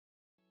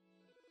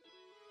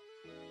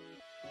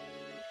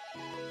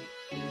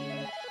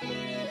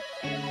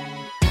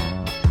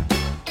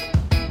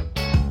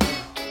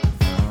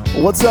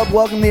What's up?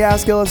 Welcome to the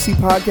Ask LFC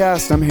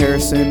podcast. I'm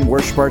Harrison,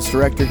 Worship Arts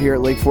Director here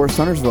at Lake Forest,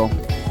 Huntersville.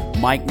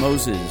 Mike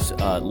Moses,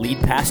 lead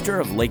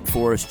pastor of Lake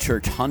Forest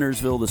Church,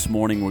 Huntersville. This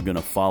morning we're going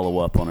to follow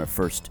up on our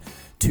first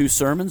two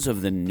sermons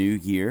of the new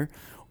year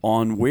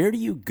on where do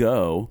you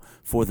go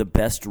for the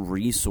best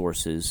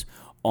resources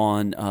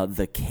on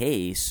the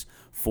case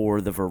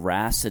for the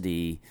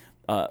veracity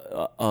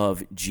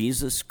of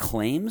Jesus'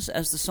 claims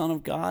as the Son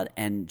of God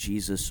and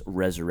Jesus'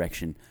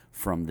 resurrection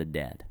from the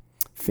dead.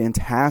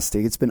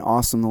 Fantastic. It's been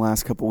awesome the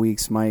last couple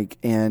weeks, Mike.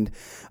 And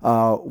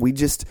we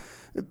just,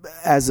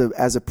 as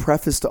a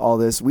preface to all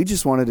this, we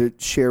just wanted to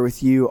share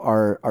with you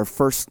our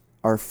first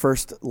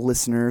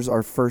listeners,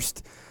 our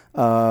first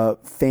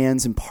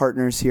fans and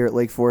partners here at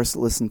Lake Forest that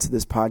listen to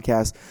this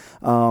podcast.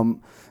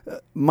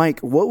 Mike,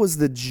 what was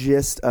the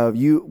gist of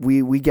you?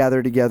 We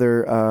gather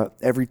together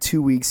every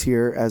 2 weeks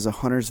here as a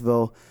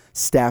Huntersville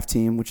staff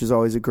team, which is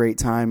always a great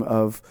time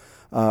of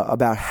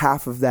about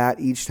half of that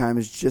each time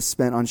is just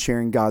spent on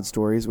sharing God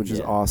stories, which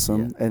is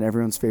awesome and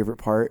everyone's favorite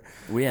part.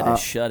 We had to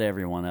shut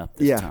everyone up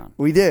this time.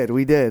 We did.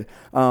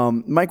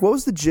 Mike, what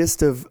was the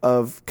gist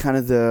of kind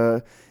of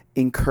the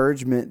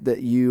encouragement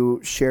that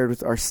you shared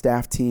with our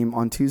staff team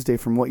on Tuesday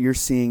from what you're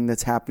seeing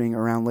that's happening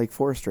around Lake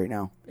Forest right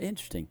now?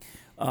 Interesting.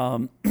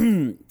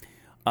 Good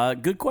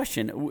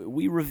question.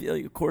 We reveal,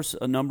 of course,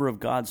 a number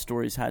of God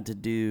stories had to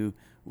do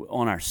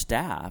on our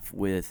staff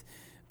with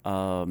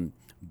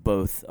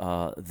both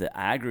the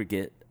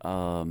aggregate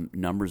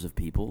numbers of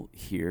people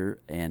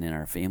here and in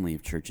our family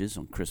of churches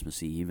on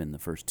Christmas Eve and the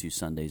first two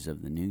Sundays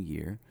of the new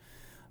year.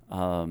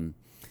 The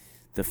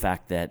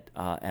fact that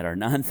at our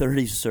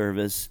 9:30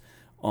 service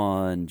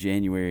on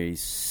January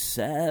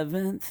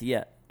 7th,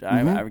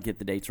 I get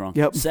the dates wrong,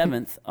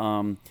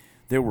 7th,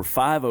 there were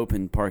 5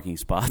 open parking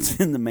spots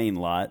in the main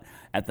lot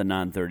at the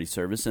 9:30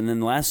 service, and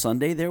then last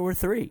Sunday there were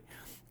 3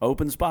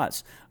 open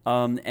spots,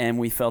 and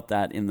we felt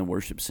that in the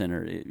worship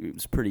center. It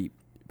was pretty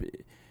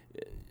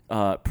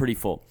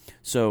full.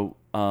 So,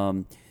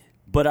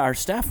 but our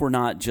staff were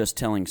not just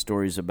telling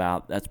stories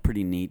about. That's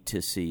pretty neat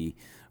to see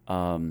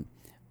that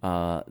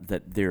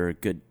they're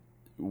good.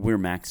 We're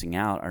maxing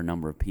out our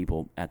number of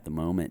people at the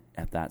moment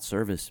at that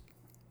service.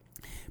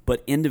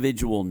 But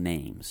individual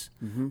names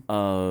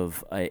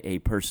of a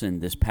person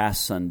this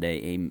past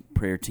Sunday, a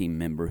prayer team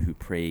member who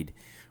prayed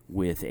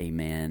with a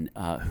man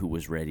who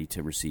was ready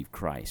to receive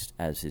Christ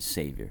as his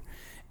Savior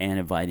and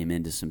invite him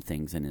into some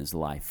things in his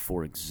life.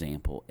 For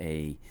example,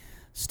 a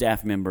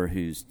staff member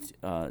who's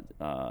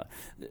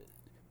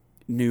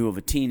knew of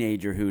a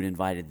teenager who had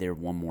invited there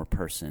one more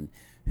person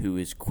who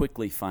is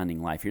quickly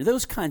finding life here.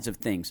 Those kinds of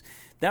things.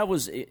 That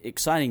was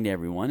exciting to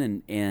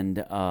everyone, and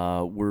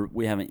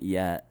we haven't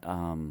yet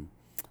gotten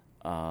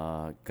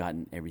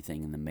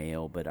everything in the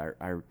mail, but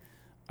our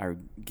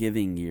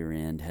giving year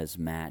end has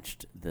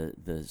matched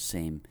the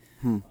same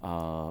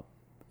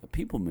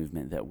people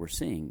movement that we're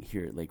seeing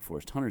here at Lake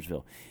Forest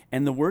Huntersville.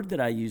 And the word that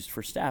I used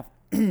for staff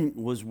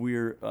was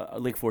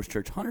Lake Forest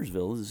Church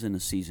Huntersville is in a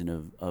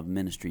season of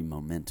ministry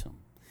momentum.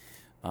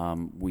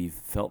 We've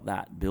felt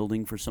that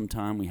building for some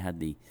time. We had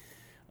the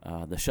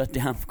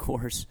shutdown, of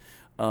course,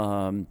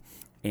 and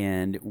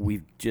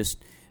we've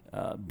just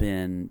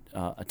been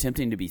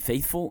attempting to be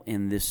faithful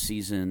in this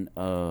season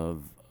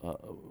of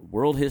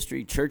world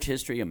history, church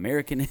history,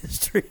 American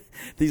history,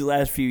 these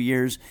last few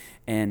years,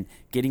 and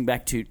getting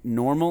back to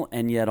normal,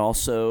 and yet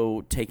also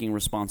taking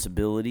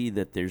responsibility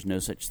that there's no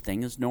such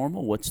thing as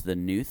normal. What's the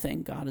new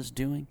thing God is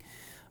doing?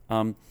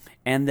 And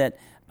that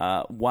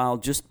while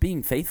just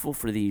being faithful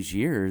for these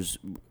years,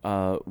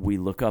 we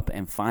look up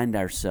and find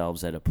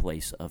ourselves at a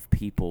place of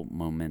people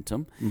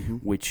momentum,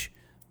 which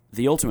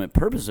the ultimate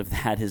purpose of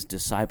that is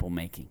disciple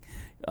making.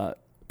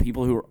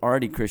 People who are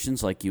already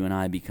Christians like you and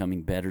I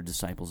becoming better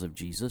disciples of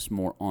Jesus,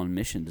 more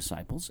on-mission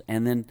disciples.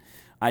 And then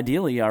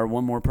ideally our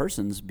one more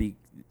persons,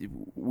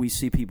 we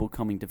see people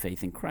coming to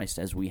faith in Christ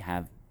as we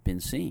have been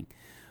seeing.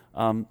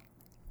 And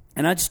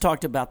I just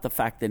talked about the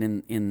fact that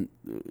in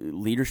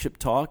leadership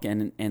talk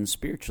and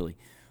spiritually,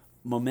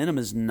 momentum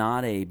is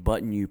not a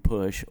button you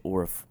push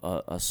or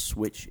a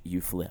switch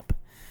you flip.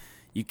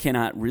 You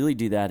cannot really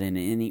do that in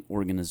any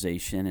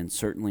organization, and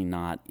certainly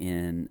not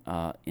in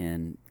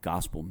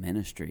gospel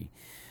ministry.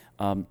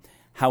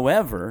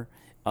 However,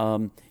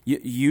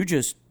 we're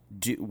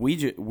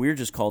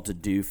just called to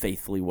do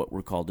faithfully what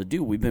we're called to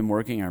do. We've been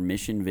working our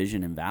mission,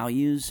 vision, and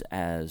values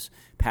as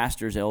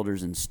pastors,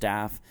 elders, and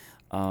staff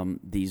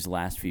these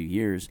last few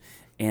years.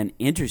 And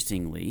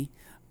interestingly,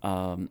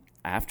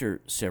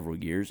 after several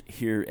years,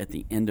 here at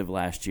the end of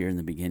last year and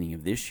the beginning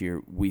of this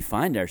year, we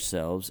find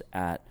ourselves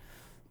at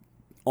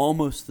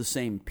almost the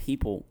same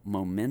people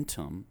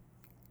momentum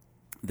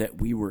that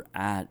we were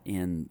at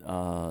in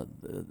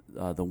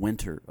the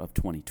winter of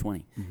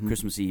 2020,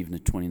 Christmas Eve in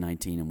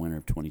 2019 and winter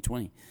of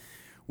 2020,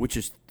 which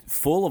is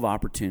full of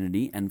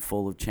opportunity and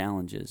full of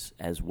challenges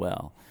as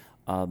well,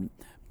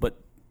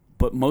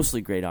 but mostly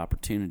great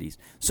opportunities.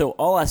 So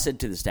all I said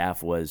to the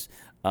staff was,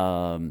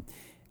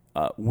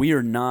 we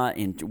are not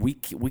in. We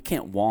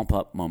can't womp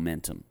up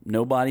momentum.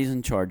 Nobody's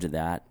in charge of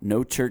that.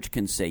 No church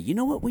can say, you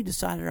know what, we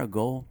decided our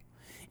goal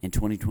in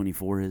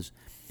 2024 is,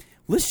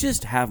 let's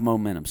just have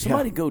momentum.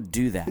 Somebody go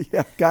do that.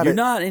 Yeah, got You're it.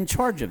 not in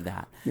charge of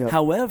that. Yep.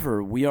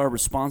 However, we are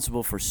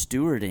responsible for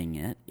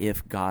stewarding it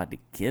if God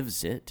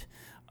gives it.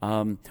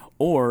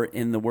 Or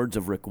in the words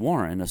of Rick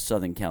Warren, a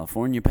Southern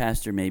California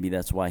pastor, maybe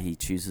that's why he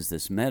chooses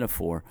this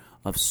metaphor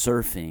of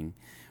surfing.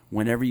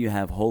 Whenever you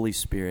have Holy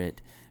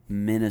Spirit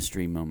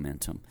ministry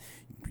momentum,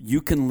 you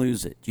can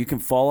lose it. You can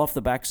fall off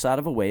the backside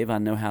of a wave. I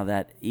know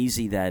how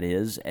easy that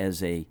is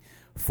as a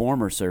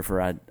former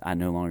surfer. I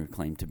no longer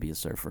claim to be a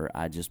surfer.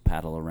 I just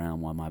paddle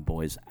around while my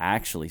boys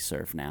actually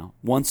surf now,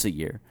 once a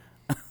year.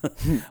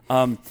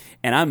 And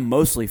I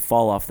mostly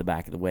fall off the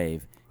back of the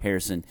wave,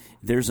 Harrison.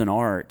 There's an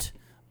art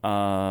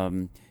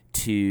to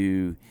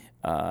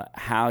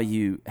how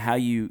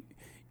you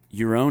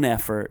your own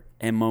effort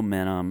and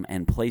momentum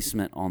and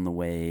placement on the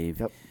wave,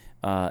 Yep.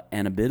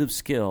 And a bit of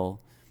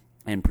skill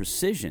and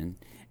precision,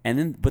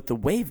 but the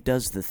wave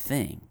does the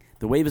thing.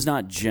 The wave is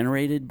not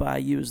generated by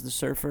you as the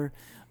surfer.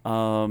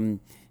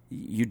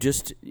 You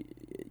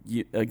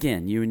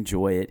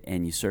enjoy it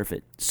and you surf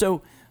it.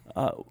 So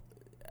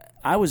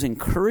I was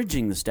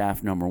encouraging the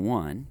staff, number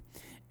one.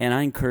 And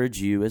I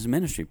encourage you as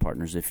ministry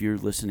partners, if you're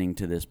listening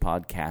to this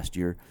podcast,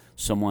 you're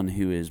someone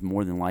who is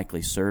more than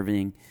likely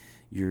serving,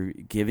 you're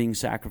giving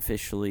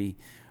sacrificially,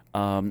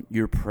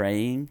 you're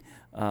praying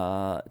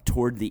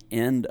toward the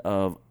end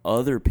of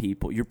other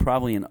people. You're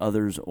probably an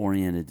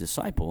others-oriented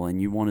disciple, and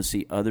you want to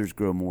see others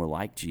grow more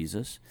like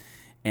Jesus,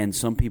 and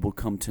some people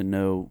come to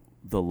know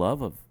the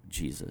love of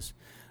Jesus.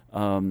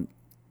 And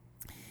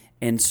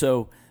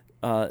so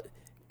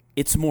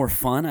it's more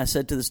fun, I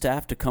said to the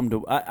staff, to come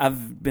to...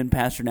 I've been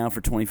pastor now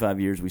for 25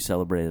 years. We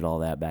celebrated all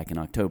that back in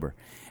October.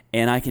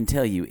 And I can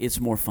tell you, it's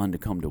more fun to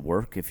come to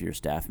work if you're a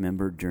staff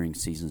member during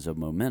seasons of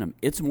momentum.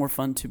 It's more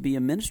fun to be a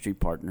ministry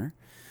partner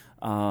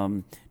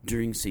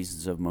during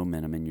seasons of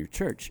momentum in your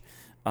church.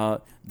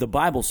 The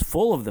Bible's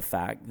full of the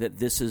fact that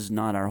this is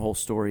not our whole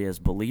story as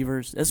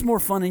believers. It's more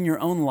fun in your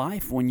own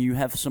life when you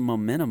have some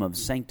momentum of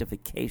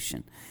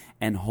sanctification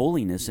and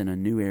holiness in a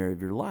new area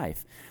of your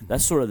life.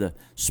 That's sort of the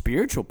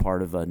spiritual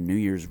part of a New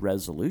Year's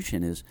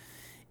resolution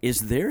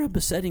is there a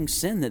besetting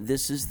sin that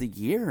this is the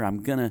year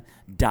I'm going to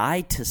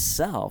die to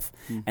self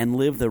and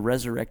live the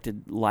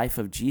resurrected life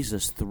of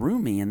Jesus through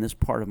me in this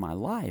part of my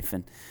life?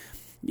 And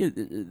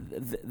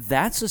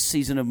that's a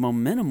season of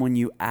momentum when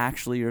you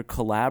actually are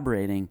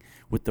collaborating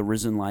with the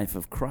risen life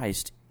of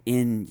Christ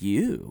in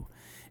you,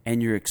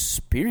 and you're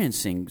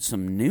experiencing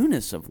some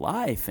newness of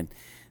life, and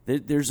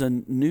there's a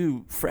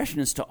new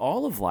freshness to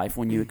all of life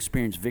when you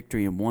experience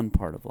victory in one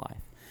part of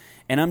life.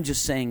 And I'm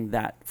just saying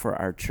that for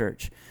our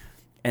church.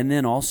 And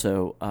then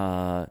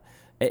also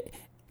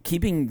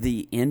keeping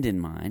the end in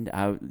mind.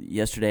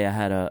 Yesterday I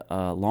had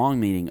a long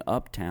meeting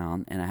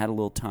uptown, and I had a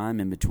little time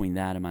in between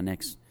that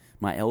and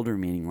my elder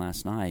meeting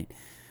last night,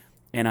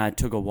 and I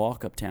took a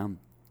walk uptown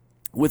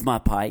with my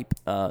pipe,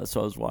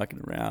 so I was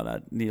walking around. I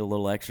need a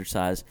little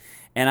exercise,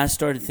 and I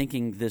started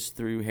thinking this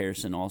through,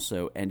 Harrison,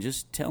 also, and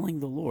just telling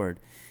the Lord,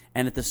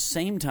 and at the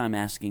same time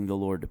asking the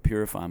Lord to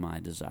purify my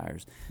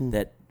desires,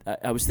 that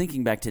I was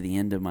thinking back to the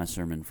end of my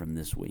sermon from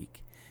this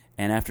week,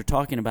 and after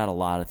talking about a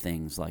lot of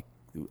things, like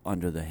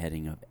under the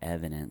heading of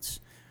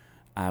evidence,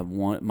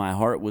 my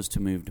heart was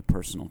to move to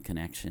personal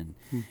connection,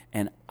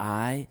 and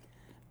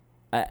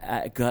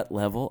at gut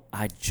level,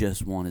 I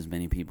just want as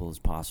many people as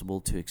possible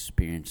to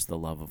experience the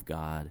love of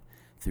God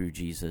through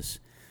Jesus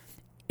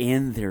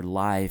in their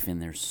life, in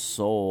their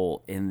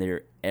soul, in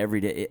their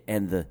everyday,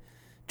 and the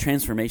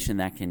transformation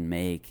that can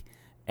make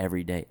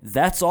every day.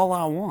 That's all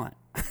I want.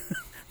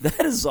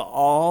 That is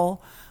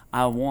all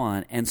I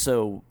want. And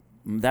so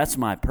that's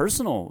my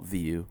personal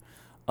view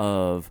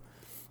of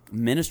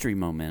ministry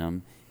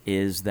momentum,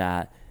 is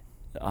that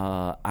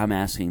I'm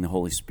asking the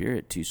Holy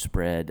Spirit to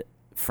spread,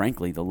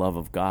 frankly, the love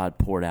of God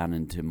poured out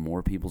into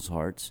more people's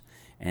hearts,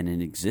 and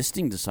in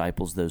existing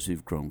disciples, those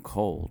who've grown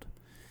cold,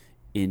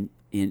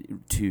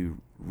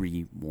 to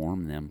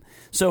re-warm them.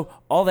 So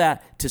all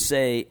that to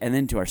say, and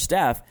then to our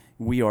staff,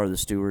 we are the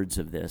stewards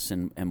of this,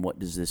 and what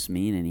does this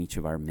mean in each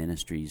of our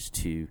ministries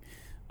to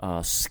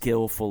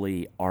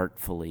skillfully,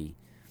 artfully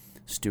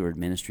steward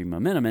ministry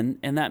momentum?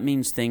 And that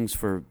means things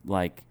for,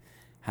 like,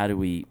 how do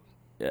we...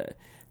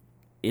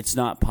 it's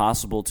not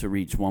possible to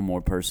reach one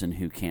more person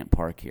who can't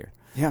park here.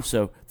 Yeah.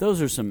 So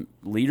those are some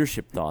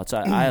leadership thoughts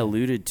I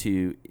alluded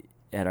to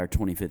at our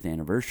 25th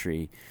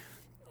anniversary.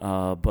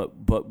 But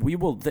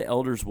the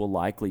elders will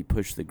likely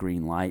push the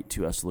green light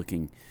to us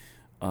looking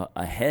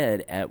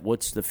ahead at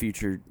what's the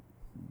future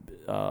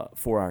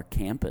for our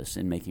campus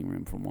and making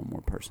room for one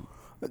more person.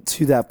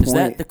 To that point, is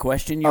that the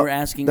question you were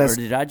asking, or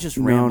did I just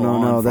ramble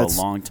on for a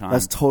long time?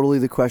 That's totally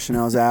the question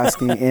I was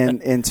asking.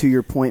 and to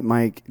your point,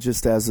 Mike,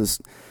 just as this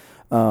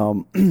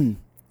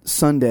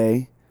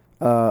Sunday.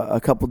 A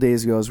couple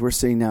days ago, as we're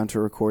sitting down to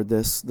record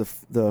this, the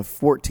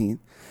 14th,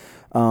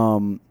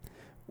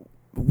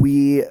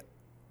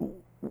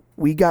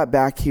 we got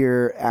back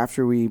here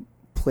after we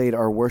played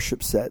our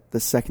worship set,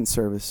 the second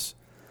service.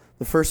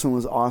 The first one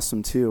was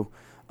awesome too,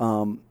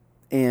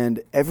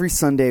 And every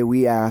Sunday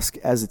we ask,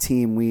 as a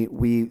team,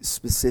 we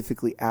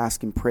specifically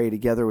ask and pray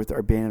together with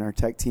our band and our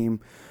tech team,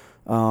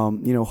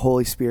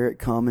 Holy Spirit,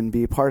 come and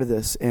be a part of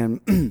this.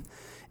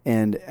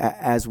 And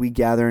as we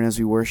gather and as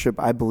we worship,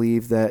 I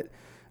believe that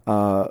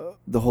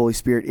the Holy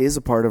Spirit is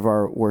a part of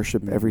our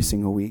worship every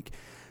single week.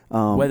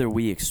 Whether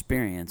we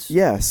experience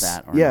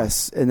that or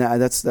not. And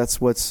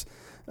that's what's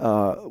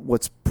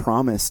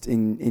promised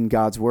in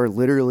God's word.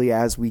 Literally,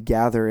 as we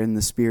gather and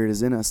the Spirit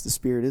is in us, the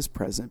Spirit is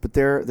present. But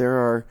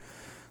there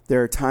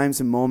are times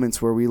and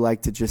moments where we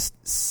like to just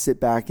sit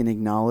back and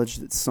acknowledge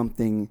that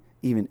something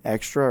even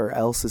extra or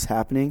else is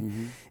happening.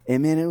 Mm-hmm.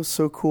 And man, it was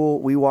so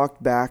cool. We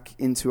walked back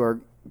into our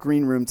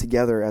green room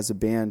together as a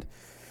band,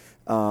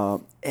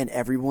 and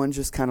everyone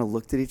just kind of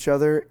looked at each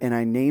other, and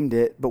I named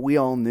it, but we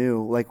all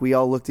knew. Like, we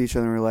all looked at each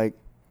other and were like,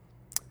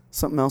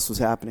 something else was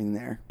happening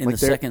there. In the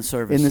second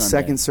service In the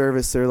Sunday. second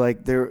service,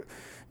 they're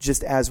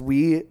just, as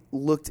we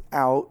looked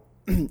out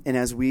and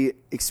as we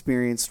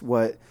experienced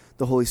what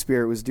the Holy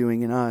Spirit was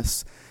doing in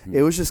us,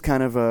 it was just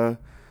kind of a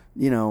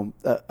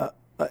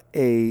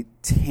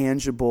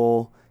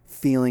tangible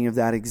feeling of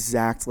that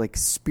exact, like,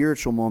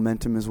 spiritual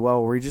momentum as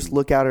well, where we just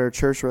look out at our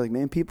church, we're like,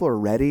 man, people are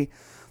ready,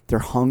 they're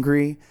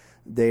hungry,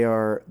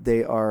 they're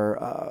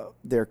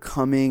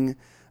coming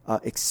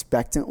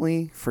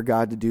expectantly for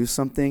God to do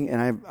something.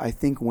 And I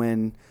think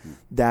when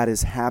that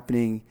is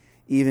happening,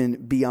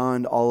 even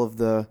beyond all of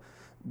the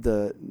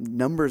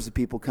numbers of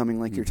people coming,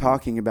 like you're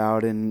talking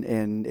about,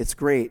 and it's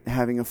great,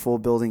 having a full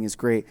building is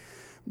great,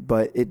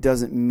 but it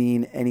doesn't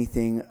mean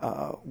anything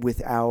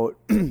without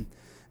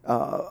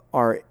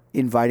our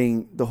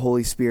inviting the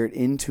Holy Spirit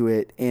into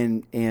it,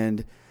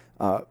 and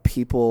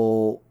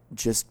people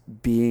just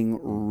being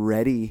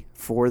ready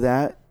for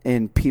that,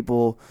 and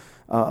people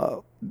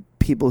who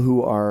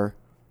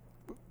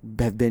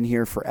have been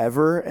here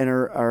forever and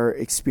are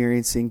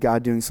experiencing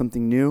God doing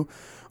something new,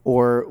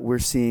 or we're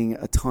seeing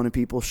a ton of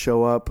people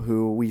show up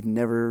who we've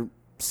never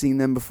seen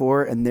them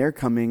before, and they're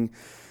coming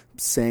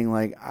saying,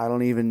 like, I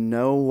don't even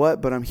know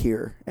what, but I'm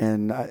here,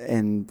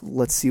 and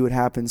let's see what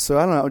happens. So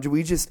I don't know.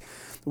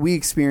 We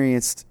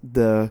experienced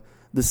the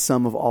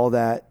sum of all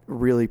that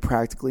really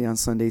practically on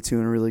Sunday too,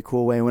 in a really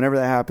cool way. And whenever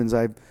that happens,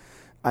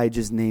 I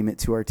just name it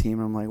to our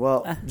team. I'm like,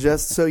 well,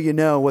 just so you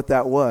know what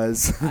that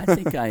was. I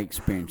think I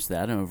experienced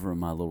that over in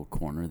my little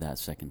corner, that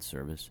second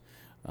service.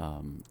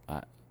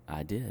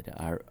 I did.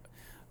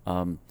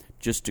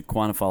 Just to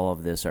quantify all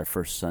of this, our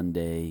first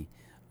Sunday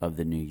of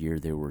the new year,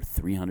 there were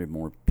 300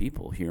 more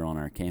people here on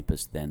our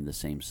campus than the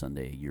same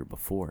Sunday a year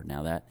before.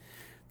 Now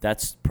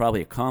that's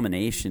probably a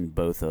combination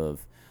both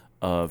of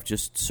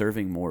just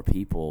serving more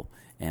people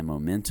and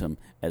momentum,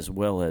 as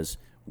well as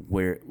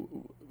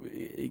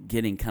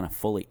getting kind of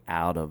fully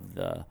out of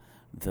the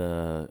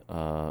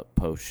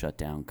post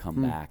shutdown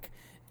comeback,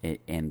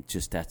 and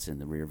just that's in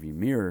the rearview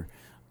mirror,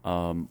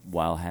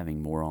 while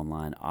having more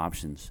online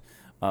options.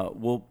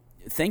 Well,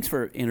 thanks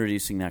for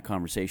introducing that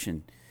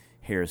conversation,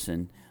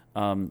 Harrison.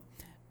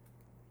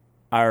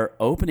 Our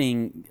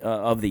opening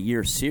of the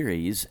year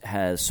series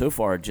has so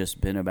far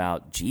just been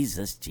about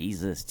Jesus,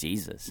 Jesus,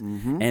 Jesus.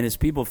 Mm-hmm. And as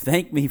people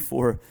thank me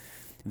for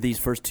these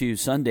first two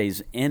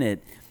Sundays in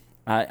it,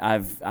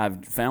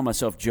 I've found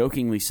myself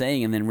jokingly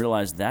saying, and then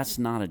realized that's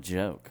not a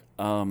joke.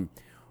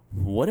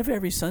 What if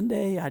every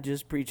Sunday I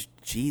just preached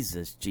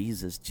Jesus,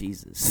 Jesus,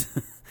 Jesus?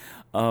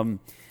 And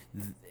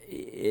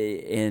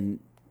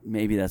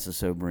maybe that's a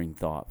sobering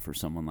thought for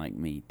someone like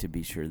me, to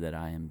be sure that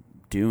I am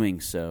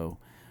doing so,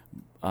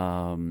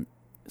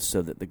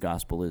 so that the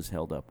gospel is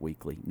held up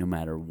weekly, no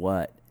matter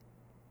what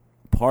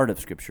part of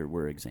Scripture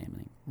we're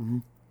examining. Mm-hmm.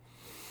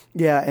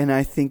 Yeah, and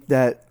I think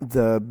that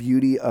the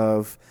beauty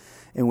of,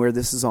 and where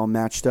this is all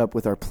matched up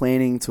with our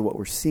planning to what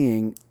we're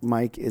seeing,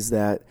 Mike, is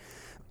that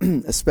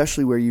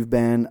especially where you've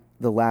been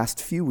the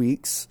last few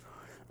weeks,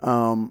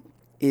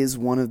 is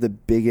one of the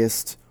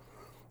biggest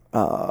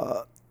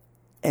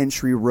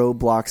entry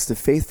roadblocks to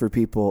faith for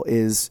people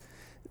is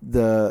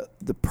the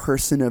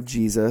person of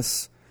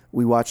Jesus.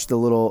 We watched a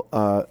little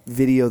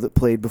video that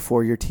played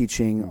before your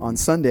teaching on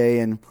Sunday,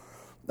 and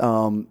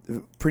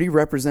pretty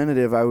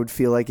representative. I would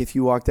feel like if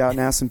you walked out and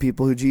asked some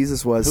people who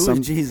Jesus was. Who is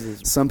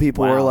Jesus? Some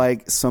people were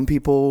like, some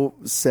people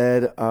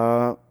said,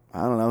 I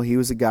don't know, he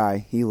was a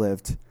guy, he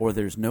lived. Or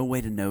there's no way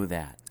to know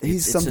that.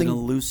 It's an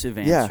elusive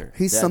answer. Yeah,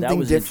 he's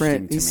something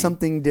different. He's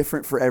something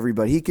different for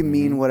everybody. He can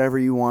mean whatever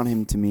you want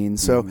him to mean.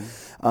 So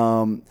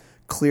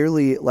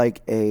clearly,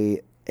 like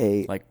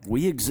like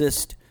we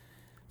exist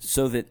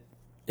so that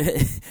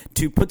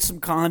to put some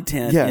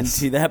content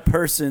into that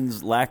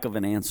person's lack of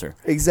an answer.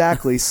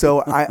 Exactly.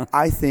 So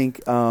I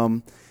think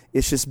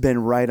it's just been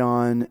right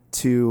on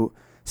to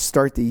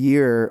start the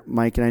year,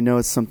 Mike, and I know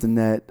it's something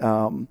that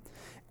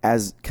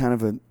as kind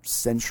of a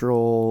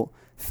central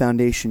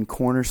foundation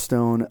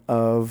cornerstone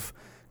of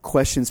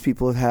questions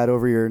people have had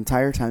over your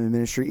entire time in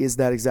ministry is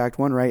that exact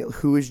one, right?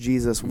 Who is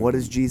Jesus? Mm-hmm. What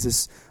is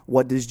Jesus?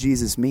 What does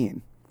Jesus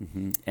mean?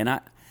 Mm-hmm.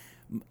 And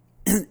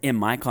in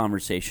my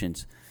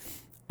conversations,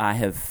 I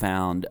have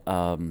found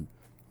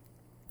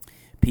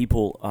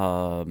people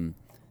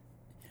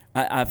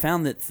I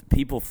found that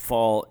people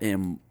fall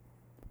in.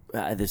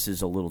 This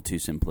is a little too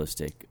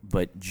simplistic,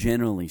 but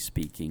generally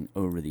speaking,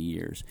 over the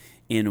years,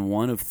 in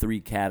one of three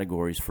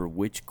categories for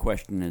which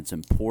question is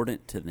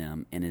important to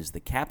them and is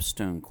the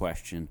capstone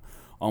question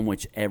on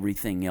which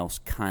everything else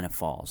kind of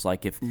falls.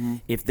 Like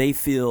if they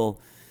feel,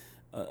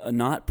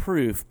 not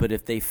proof, but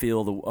if they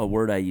feel a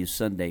word I use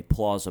Sunday,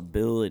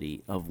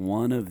 plausibility of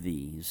one of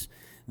these,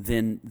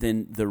 then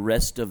the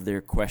rest of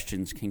their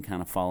questions can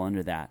kind of fall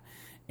under that.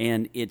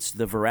 And it's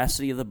the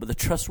veracity of the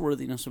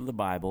trustworthiness of the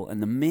Bible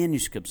and the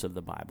manuscripts of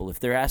the Bible. If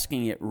they're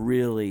asking it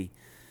really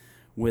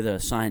with a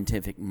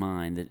scientific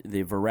mind,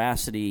 the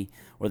veracity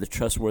or the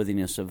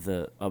trustworthiness of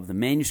the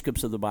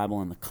manuscripts of the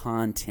Bible and the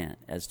content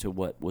as to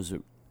what was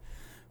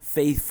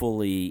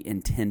faithfully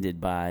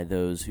intended by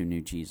those who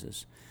knew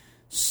Jesus.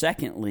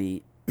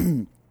 Secondly,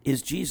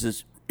 is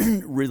Jesus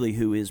really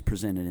who is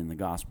presented in the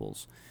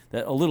Gospels?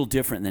 That a little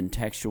different than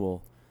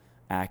textual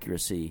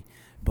accuracy,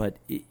 but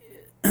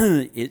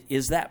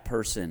is that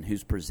person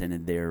who's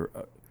presented there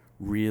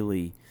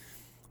really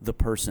the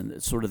person,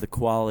 sort of the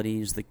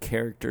qualities, the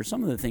character,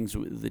 some of the things,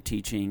 the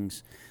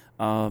teachings?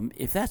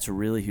 If that's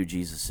really who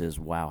Jesus is,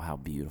 wow, how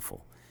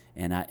beautiful.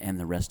 And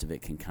the rest of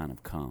it can kind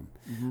of come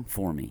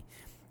for me.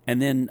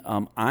 And then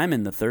I'm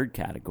in the third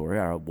category,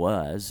 or I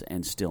was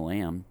and still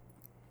am,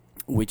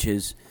 which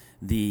is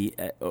the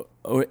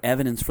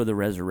evidence for the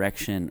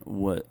resurrection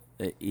was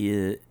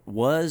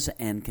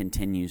and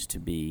continues to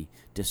be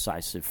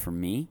decisive for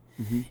me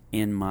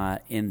in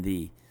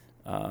the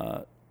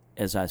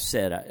as I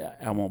said,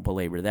 I won't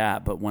belabor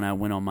that, but when I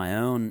went on my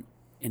own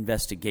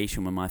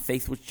investigation, when my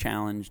faith was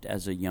challenged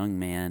as a young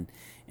man,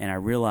 and I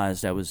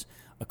realized I was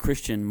a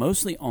Christian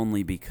mostly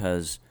only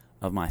because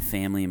of my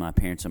family and my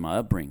parents and my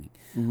upbringing.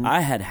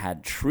 I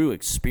had true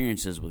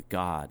experiences with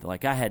God.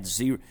 Like I had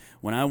zero.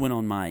 When I went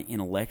on my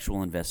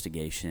intellectual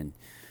investigation,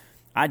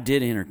 I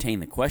did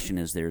entertain the question,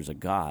 is there's a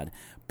God?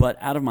 But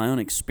out of my own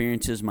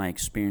experiences, my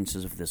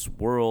experiences of this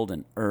world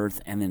and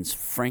earth, and then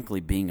frankly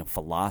being a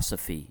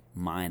philosophy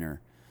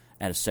minor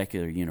at a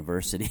secular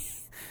university,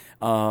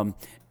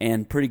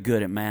 and pretty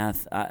good at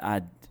math,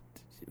 I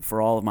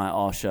for all of my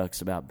aw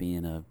shucks about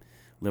being a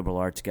liberal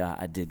arts guy,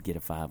 I did get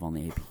a 5 on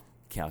the AP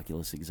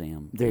calculus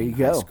exam. There you in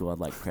go. High school. I'd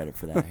like credit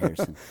for that,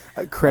 Harrison.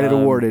 Credit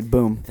awarded.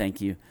 Boom. Thank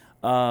you.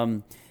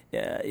 A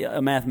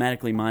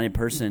mathematically minded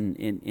person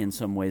in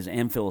some ways,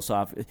 and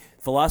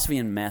philosophy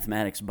and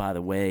mathematics, by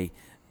the way,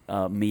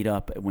 meet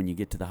up when you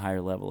get to the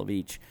higher level of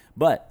each.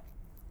 But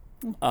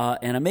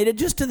and I made it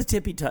just to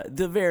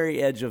the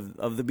very edge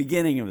of the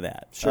beginning of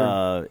that.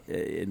 Sure.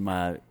 In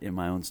my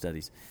own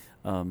studies.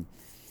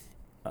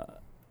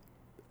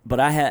 But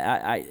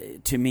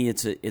to me,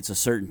 it's a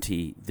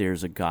certainty.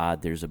 There's a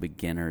God. There's a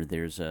beginner.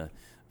 There's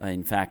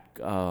in fact,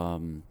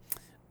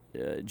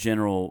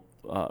 general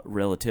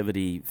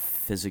relativity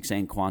physics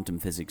and quantum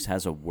physics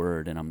has a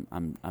word, and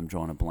I'm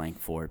drawing a blank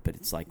for it, but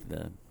it's like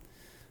the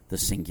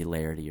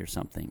singularity or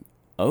something.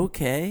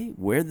 Okay,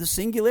 where'd the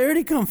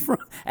singularity come from?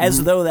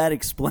 As though that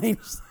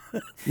explains.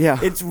 Yeah,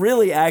 it's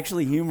really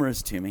actually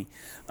humorous to me.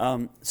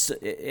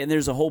 And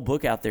there's a whole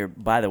book out there,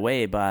 by the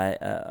way, by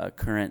a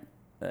current.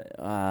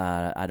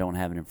 I don't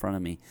have it in front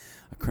of me.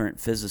 A current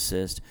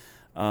physicist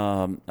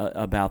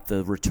about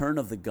the return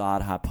of the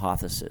God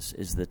hypothesis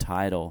is the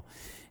title,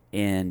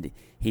 and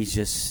he's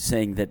just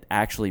saying that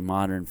actually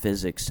modern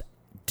physics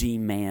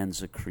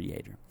demands a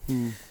creator.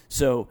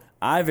 So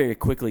I very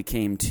quickly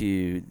came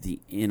to the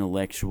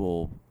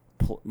intellectual,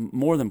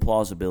 more than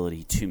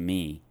plausibility to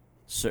me,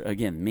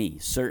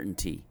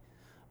 certainty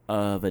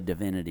of a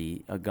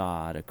divinity, a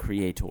God, a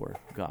creator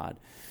God.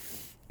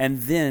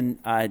 And then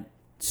I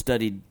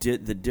studied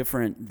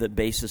the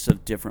basis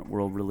of different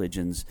world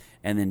religions,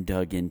 and then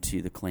dug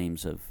into the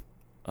claims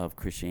of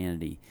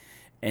Christianity.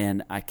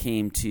 And I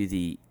came to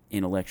the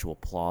intellectual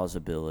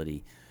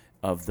plausibility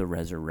of the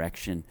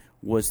resurrection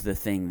was the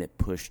thing that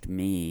pushed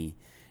me.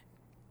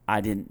 I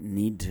didn't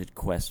need to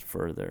quest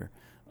further.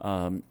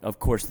 Of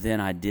course, then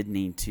I did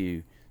need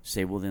to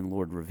say, well, then,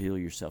 Lord, reveal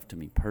yourself to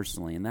me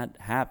personally. And that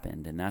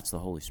happened, and that's the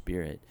Holy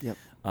Spirit,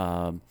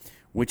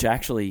 which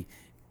actually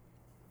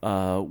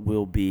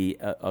will be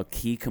a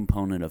key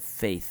component of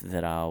faith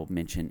that I'll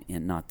mention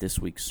in not this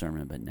week's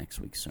sermon, but next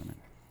week's sermon.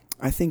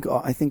 I think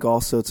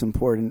also it's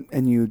important,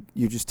 and you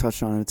just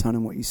touched on it a ton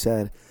in what you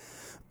said.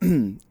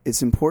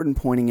 It's important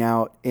pointing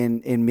out,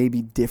 and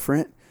maybe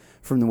different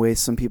from the way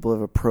some people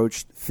have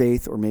approached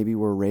faith, or maybe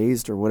were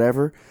raised or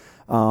whatever,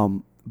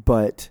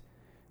 but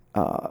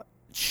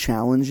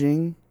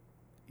challenging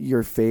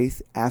your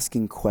faith,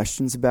 asking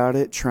questions about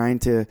it, trying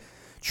to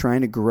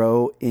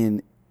grow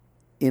in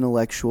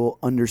intellectual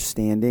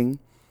understanding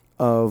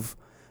of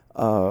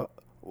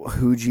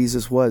who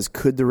Jesus was.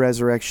 Could the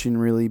resurrection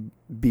really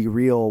be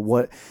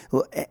real?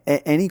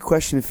 Any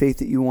question of faith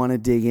that you want to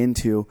dig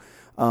into,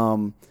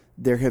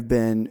 there have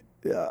been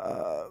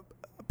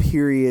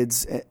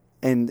periods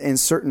and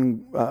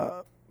certain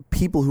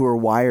people who are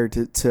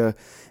wired to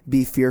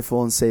be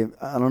fearful and say,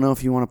 I don't know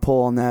if you want to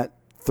pull on that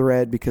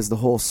thread because the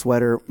whole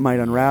sweater might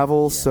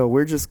unravel. Yeah. So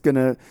we're just going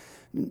to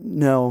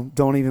No,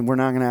 don't even. We're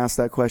not going to ask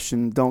that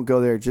question. Don't go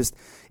there. Just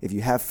if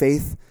you have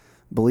faith,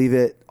 believe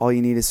it. All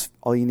you need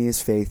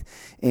is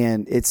faith.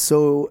 And it's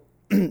so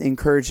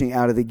encouraging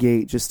out of the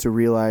gate just to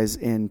realize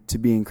and to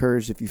be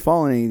encouraged if you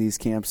fall in any of these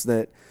camps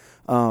that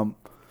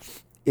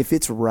if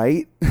it's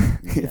right,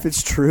 if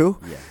it's true,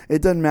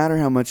 it doesn't matter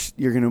how much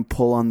you're going to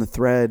pull on the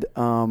thread.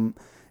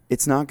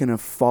 It's not going to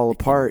fall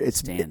apart.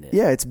 It's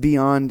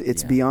beyond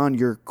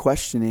your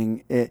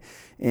questioning it.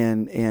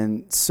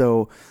 And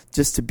so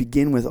just to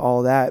begin with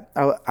all that,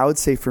 I would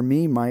say for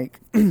me, Mike,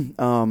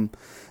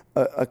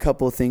 a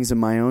couple of things in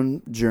my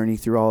own journey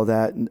through all of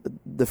that.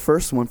 The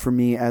first one for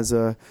me as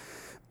about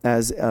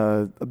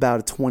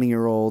a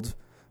 20-year-old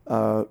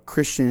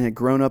Christian, had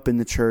grown up in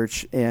the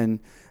church, and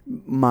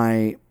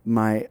my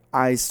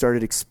eyes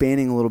started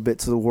expanding a little bit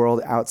to the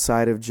world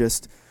outside of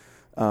just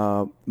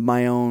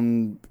my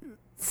own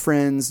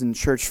friends and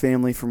church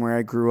family from where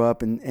I grew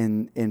up,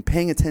 and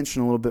paying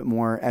attention a little bit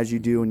more, as you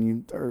do when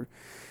you are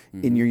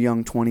in your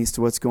young 20s,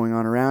 to what's going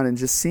on around, and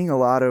just seeing a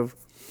lot of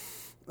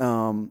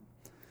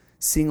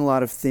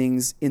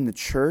things in the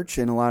church,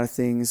 and a lot of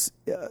things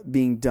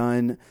being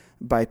done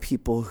by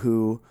people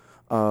who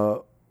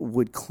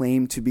would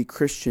claim to be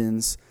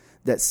Christians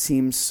that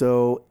seem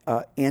so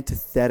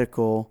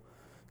antithetical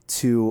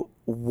to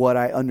what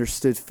I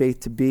understood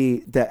faith to be,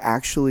 that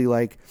actually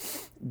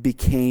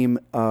became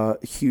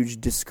a huge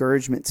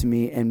discouragement to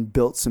me and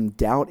built some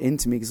doubt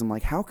into me, because I'm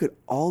like, how could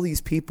all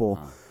these people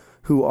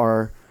who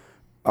are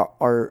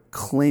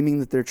claiming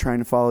that they're trying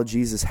to follow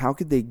Jesus, how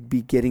could they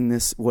be getting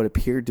this, what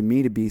appeared to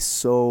me to be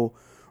so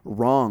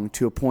wrong,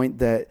 to a point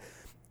that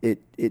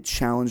it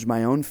challenged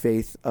my own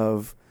faith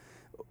of,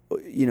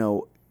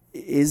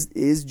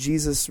 is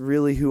Jesus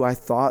really who I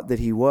thought that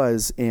he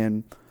was?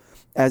 And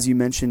as you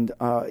mentioned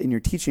in your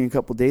teaching a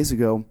couple days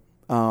ago,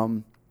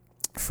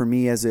 for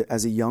me as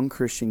a young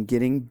Christian,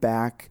 getting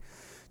back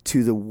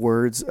to the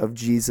words of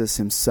Jesus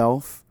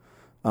himself,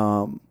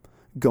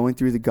 going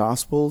through the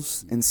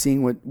Gospels and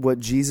seeing what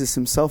Jesus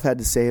himself had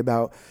to say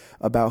about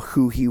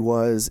who he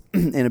was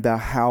and about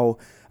how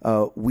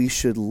we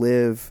should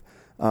live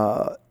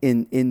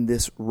in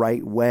this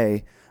right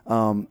way,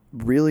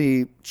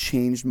 really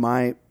changed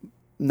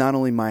not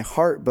only my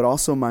heart but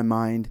also my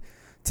mind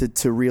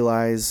to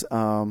realize,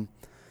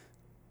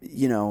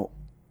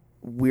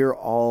 we're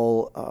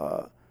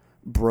all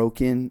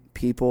broken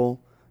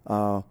people.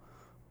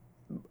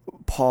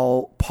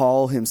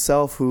 Paul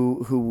himself,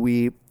 who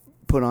we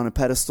put on a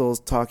pedestal,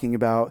 talking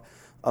about,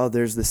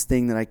 there's this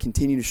thing that I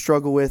continue to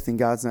struggle with, and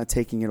God's not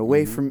taking it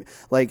away from,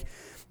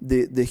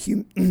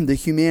 the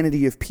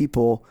humanity of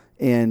people,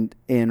 and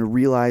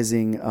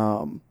realizing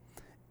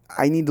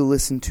I need to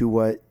listen to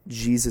what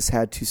Jesus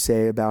had to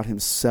say about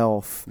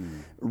himself,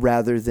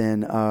 rather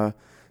than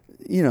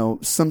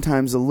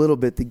sometimes a little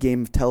bit the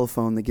game of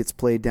telephone that gets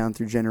played down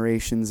through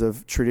generations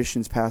of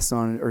traditions passed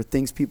on, or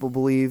things people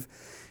believe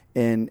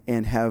and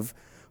have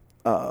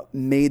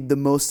made the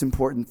most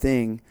important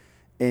thing.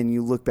 And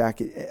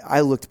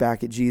I looked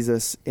back at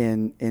Jesus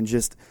and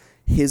just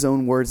his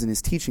own words and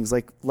his teachings,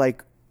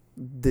 like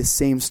the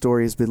same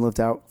story has been lived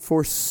out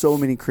for so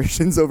many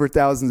Christians over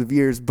thousands of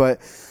years, but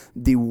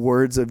the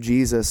words of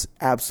Jesus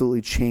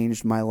absolutely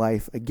changed my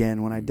life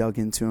again when I dug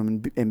into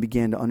him and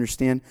began to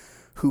understand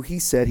who he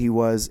said he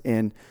was,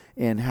 and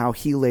how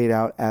he laid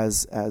out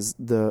as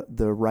the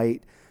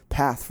right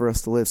path for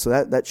us to live.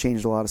 So that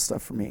changed a lot of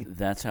stuff for me.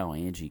 That's how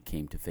Angie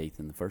came to faith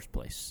in the first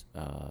place.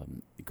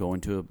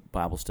 Going to a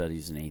Bible study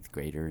as an 8th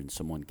grader, and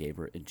someone gave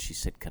her, and she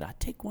said, could I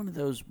take one of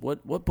those?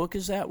 What book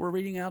is that we're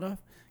reading out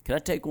of? Could I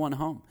take one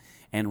home?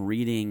 And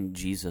reading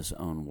Jesus'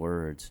 own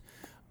words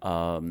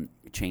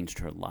changed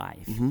her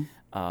life.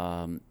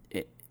 And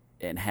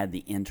had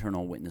the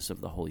internal witness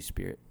of the Holy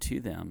Spirit to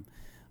them.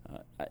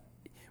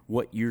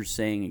 What you're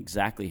saying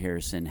exactly,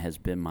 Harrison, has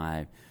been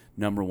my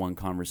number one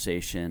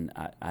conversation.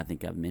 I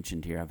think I've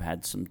mentioned here, I've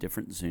had some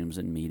different Zooms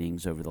and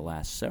meetings over the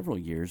last several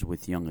years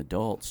with young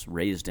adults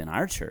raised in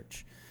our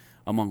church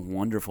among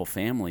wonderful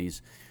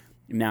families,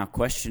 now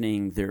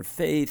questioning their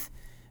faith.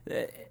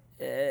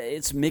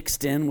 It's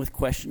mixed in with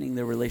questioning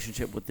their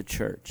relationship with the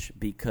church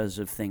because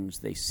of things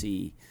they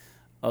see,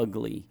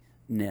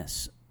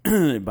 ugliness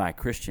by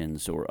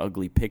Christians, or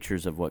ugly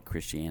pictures of what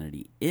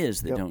Christianity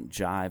is that don't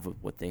jive with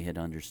what they had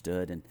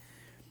understood.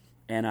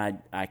 And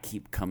I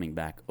keep coming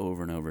back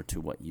over and over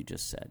to what you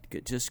just said.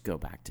 Just go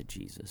back to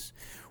Jesus.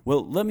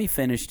 Well, let me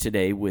finish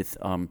today with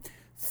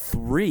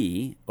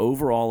 3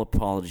 overall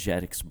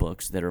apologetics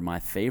books that are my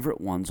favorite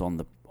ones on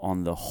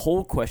the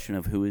whole question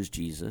of who is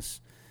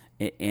Jesus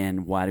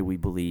and why do we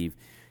believe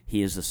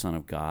he is the Son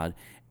of God,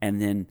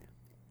 and then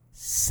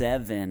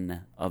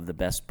 7 of the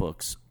best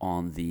books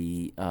on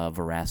the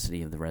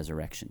veracity of the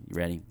resurrection. You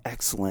ready?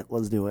 Excellent.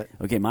 Let's do it.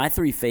 Okay, my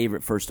 3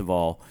 favorite, first of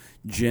all,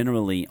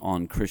 generally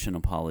on Christian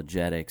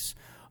apologetics,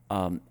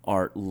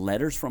 are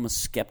Letters from a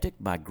Skeptic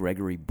by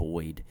Gregory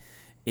Boyd.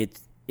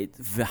 It's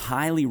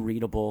highly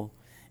readable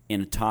in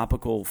a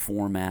topical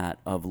format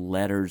of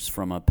letters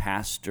from a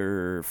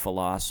pastor,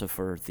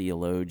 philosopher,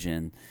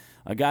 theologian,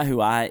 a guy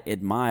who I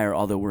admire,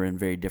 although we're in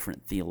very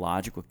different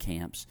theological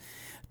camps,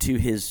 to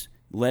his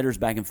letters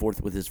back and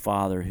forth with his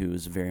father, who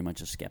is very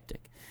much a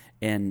skeptic.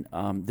 And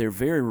they're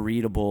very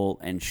readable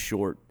and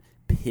short,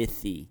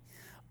 pithy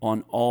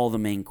on all the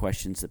main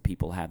questions that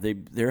people have. They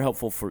were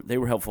helpful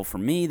for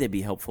me. They'd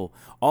be helpful.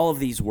 All of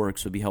these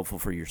works would be helpful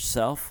for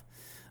yourself.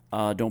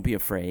 Don't be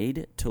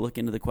afraid to look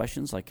into the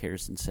questions, like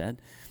Harrison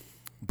said,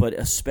 but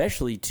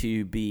especially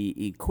to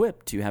be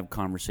equipped to have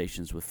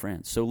conversations with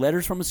friends. So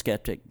Letters from a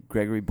Skeptic,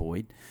 Gregory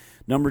Boyd.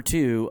 Number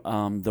 2,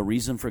 The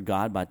Reason for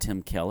God by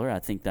Tim Keller. I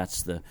think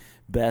that's the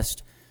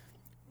best,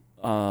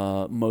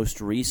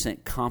 most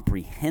recent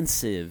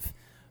comprehensive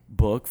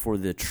book for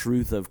the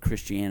truth of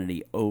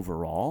Christianity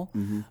overall,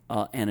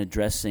 and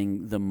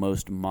addressing the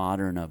most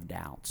modern of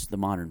doubts, the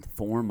modern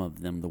form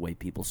of them, the way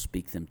people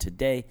speak them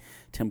today.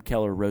 Tim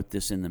Keller wrote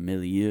this in the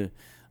milieu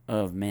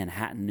of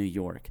Manhattan, New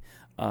York.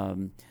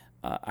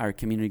 Our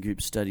community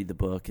group studied the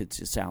book.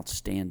 It's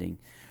outstanding.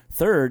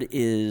 Third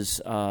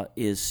is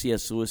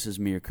C.S. Lewis's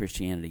Mere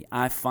Christianity.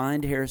 I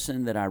find,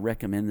 Harrison, that I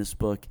recommend this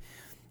book,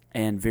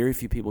 and very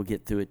few people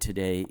get through it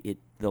today.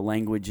 The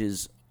language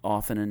is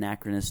often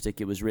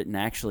anachronistic. It was written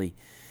actually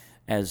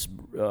as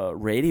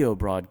radio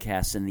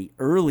broadcasts in the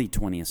early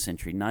 20th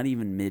century, not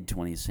even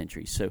mid-20th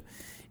century. So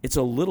it's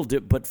a little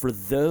but for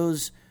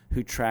those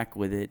who track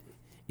with it,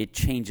 it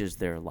changes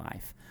their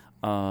life.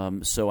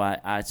 So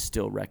I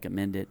still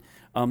recommend it.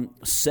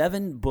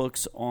 7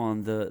 books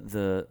on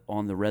the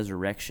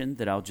resurrection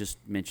that I'll just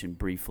mention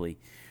briefly.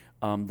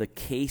 The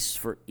Case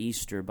for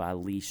Easter by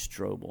Lee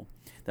Strobel.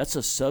 That's a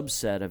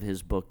subset of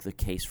his book, The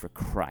Case for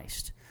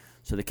Christ.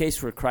 So The Case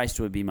for Christ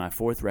would be my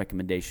 4th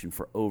recommendation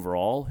for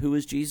overall who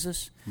is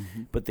Jesus.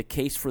 But The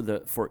Case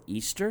for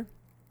Easter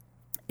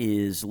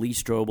is Lee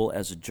Strobel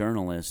as a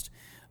journalist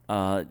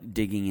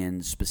digging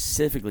in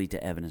specifically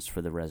to evidence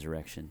for the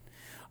resurrection.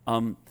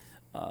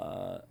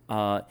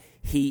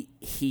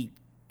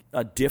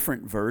 A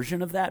different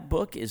version of that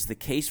book is The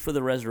Case for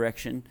the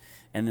Resurrection,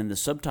 and then the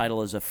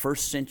subtitle is A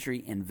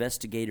First-Century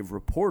Investigative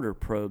Reporter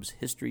Probes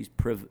History's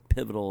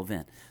Pivotal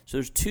Event. So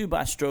there's 2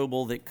 by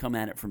Strobel that come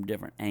at it from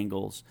different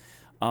angles.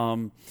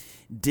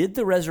 Did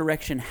the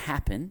Resurrection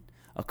Happen?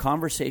 A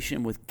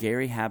Conversation with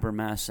Gary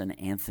Habermas and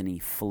Anthony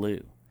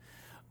Flew.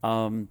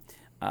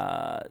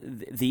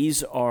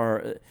 These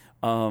are...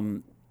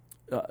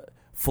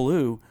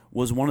 Flew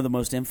was one of the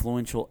most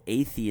influential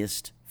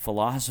atheist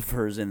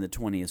philosophers in the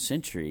 20th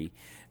century,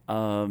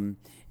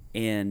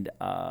 and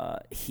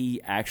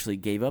he actually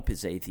gave up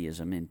his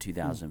atheism in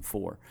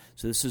 2004.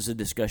 So this is a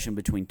discussion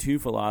between 2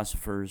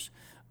 philosophers,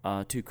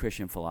 2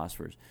 Christian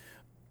philosophers.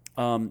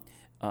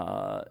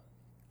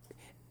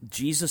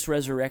 Jesus'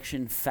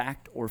 Resurrection,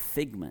 Fact or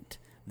Figment?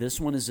 This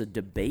one is a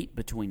debate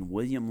between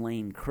William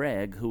Lane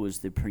Craig, who was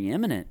the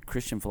preeminent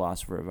Christian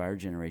philosopher of our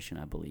generation,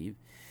 I believe,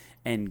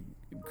 and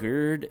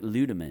Gerd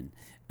Ludemann,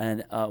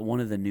 and one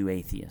of the new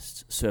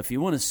atheists. So if you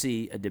want to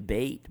see a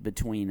debate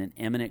between an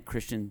eminent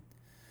Christian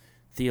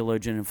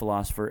theologian and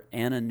philosopher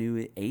and a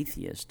new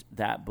atheist,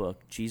 that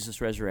book, Jesus'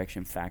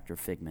 Resurrection, Fact or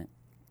Figment,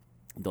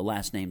 the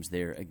last names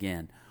there,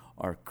 again,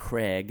 are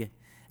Craig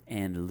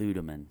and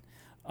Ludemann.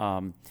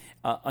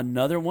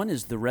 Another one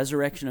is The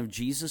Resurrection of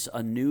Jesus,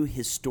 A New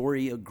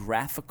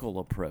Historiographical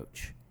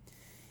Approach.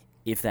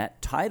 If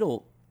that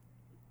title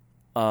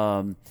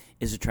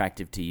is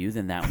attractive to you,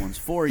 then that one's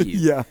for you.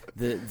 Yeah.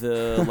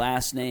 The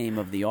last name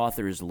of the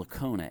author is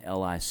Licona,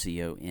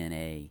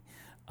 Licona.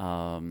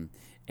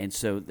 And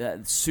so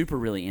that's super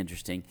really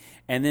interesting.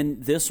 And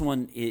then this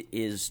one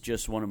is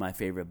just one of my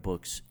favorite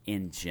books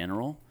in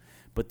general,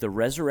 but The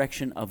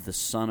Resurrection of the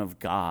Son of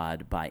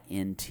God by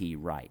N.T.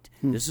 Wright.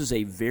 This is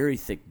a very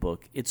thick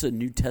book. It's a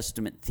New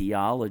Testament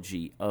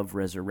theology of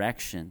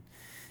resurrection,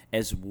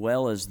 as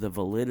well as the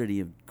validity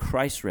of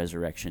Christ's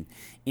resurrection.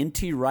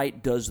 N.T.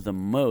 Wright does the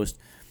most.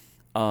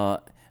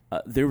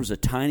 There was a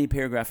tiny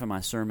paragraph in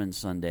my sermon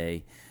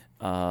Sunday,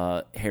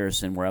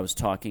 Harrison, where I was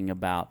talking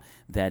about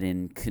that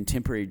in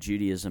contemporary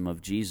Judaism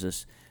of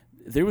Jesus,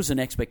 there was an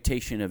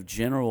expectation of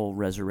general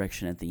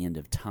resurrection at the end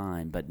of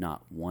time, but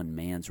not one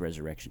man's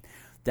resurrection.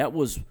 That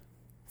was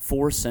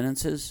 4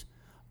 sentences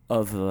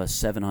of a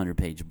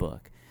 700-page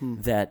book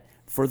that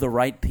for the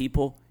right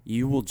people,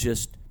 you will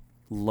just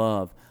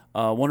love.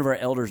 One of our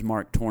elders,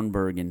 Mark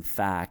Tornberg, in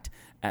fact,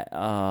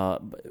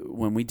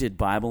 when we did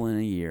Bible in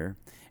a Year,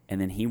 and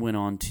then he went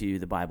on to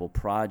the Bible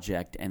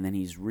Project, and then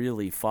he's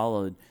really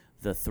followed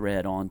the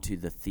thread onto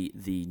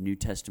the New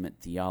Testament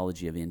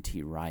theology of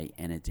N.T. Wright,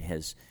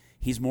 and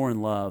he's more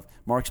in love.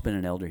 Mark's been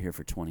an elder here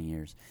for 20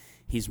 years.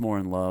 He's more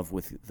in love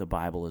with the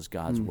Bible as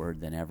God's Word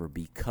than ever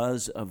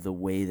because of the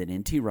way that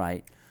N.T.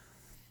 Wright,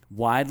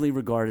 widely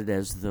regarded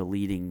as the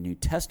leading New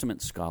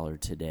Testament scholar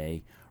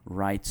today,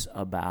 writes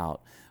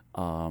about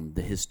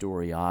the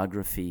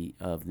historiography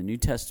of the New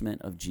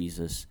Testament of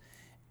Jesus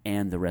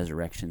and the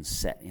resurrection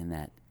set in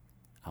that,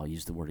 I'll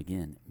use the word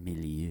again,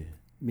 milieu.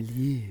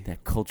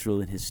 That cultural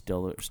and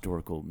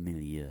historical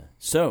milieu.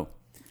 So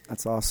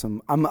that's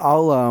awesome.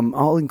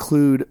 I'll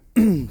include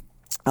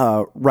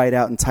write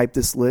out and type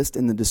this list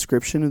in the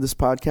description of this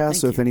podcast.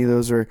 So if any of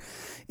those are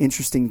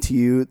interesting to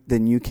you,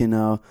 then you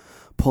can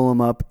pull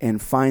them up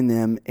and find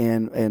them.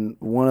 And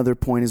one other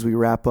point as we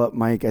wrap up,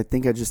 Mike, I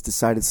think I just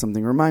decided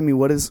something. Remind me,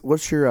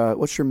 what's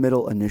your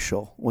middle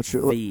initial? What's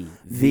your V?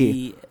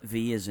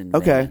 V is in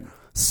okay. van.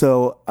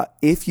 So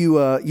if you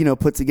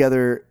put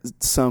together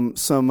some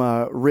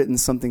written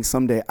something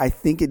someday, I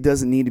think it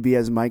doesn't need to be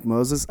as Mike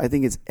Moses. I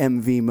think it's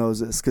MV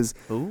Moses, because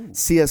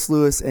C.S.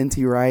 Lewis,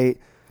 N.T. Wright.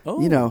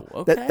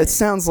 Okay. That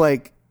sounds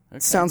like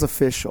sounds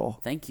official.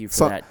 Thank you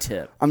for that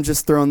tip. I'm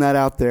just throwing that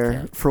out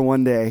there for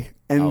one day.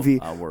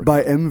 MV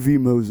by MV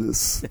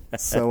Moses.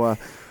 So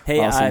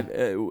hey,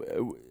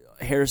 awesome.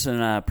 Harrison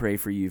and I pray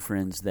for you,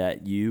 friends,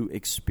 that you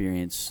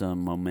experience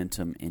some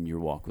momentum in your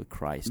walk with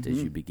Christ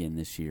as you begin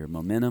this year.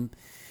 Momentum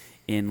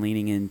in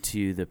leaning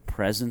into the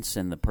presence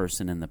and the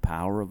person and the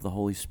power of the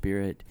Holy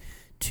Spirit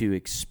to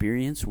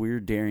experience.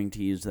 We're daring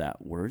to use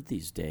that word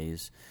these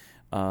days.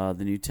 The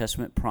New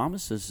Testament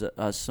promises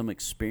us some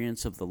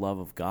experience of the love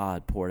of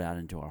God poured out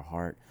into our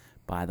heart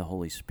by the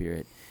Holy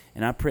Spirit.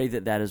 And I pray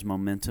that is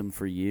momentum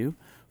for you,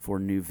 for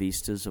new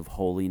vistas of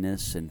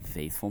holiness and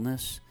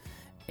faithfulness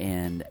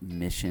and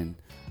mission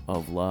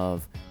of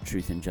love,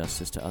 truth, and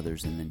justice to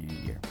others in the new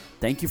year.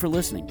 Thank you for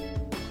listening.